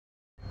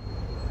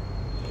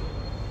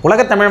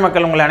உலகத் தமிழ்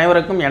மக்கள் உங்கள்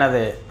அனைவருக்கும்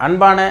எனது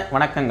அன்பான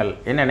வணக்கங்கள்.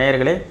 என்ன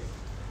நேயர்களே,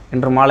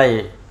 இன்று மாலை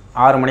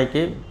 6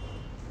 மணிக்கு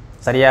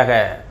சரியாக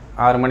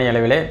 6 மணி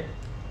அளவிலே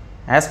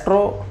ஆஸ்ட்ரோ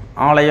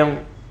ஆலயம்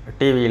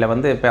டிவியில்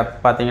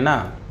பார்த்தீங்கன்னா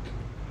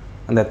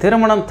அந்த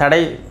திருமணம்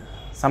தடை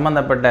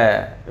சம்பந்தப்பட்ட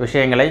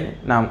விஷயங்களை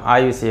நாம்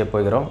ஆய்வு செய்ய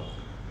போகிறோம்.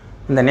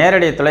 இந்த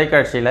நேரடி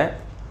தொலைக்காட்சியில்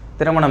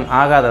திருமணம்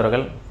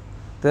ஆகாதவர்கள்,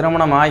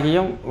 திருமணம்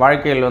ஆகியும்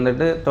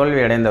வாழ்க்கையில்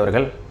தோல்வி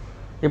அடைந்தவர்கள்,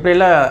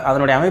 இப்படிலாம்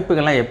அதனுடைய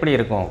அமைப்புகள்லாம் எப்படி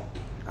இருக்கும்,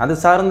 அது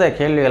சார்ந்த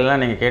கேள்விகள்லாம்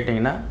நீங்கள்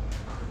கேட்டிங்கன்னா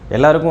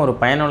எல்லாருக்கும் ஒரு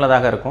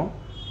பயனுள்ளதாக இருக்கும்,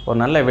 ஒரு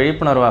நல்ல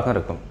விழிப்புணர்வாக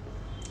இருக்கும்.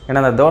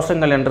 ஏன்னா அந்த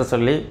தோஷங்கள் என்று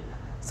சொல்லி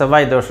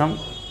செவ்வாய் தோஷம்,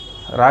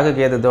 ராகு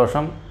கேது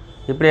தோஷம்,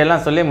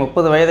 இப்படியெல்லாம் சொல்லி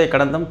 30 வயதை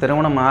கடந்தும்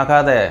திருமணம்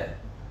ஆகாத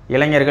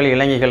இளைஞர்கள்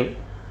இளைஞிகள்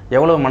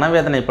எவ்வளவு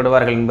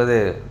மனவேதனைப்படுவார்கள் என்பது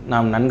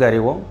நாம் நன்கு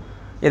அறிவோம்.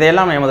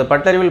 இதையெல்லாம் எமது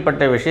பட்டறிவில்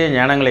பட்ட விஷய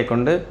ஞானங்களை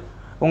கொண்டு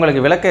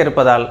உங்களுக்கு விளக்க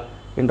இருப்பதால்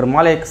இன்று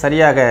மாலை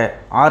சரியாக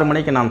 6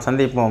 மணிக்கு நாம்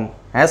சந்திப்போம்.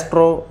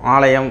 ஆஸ்ட்ரோ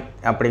ஆலயம்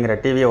அப்படிங்கிற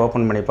டிவியை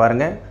ஓப்பன் பண்ணி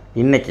பாருங்கள்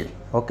இன்றைக்கி.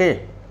 ஓகே.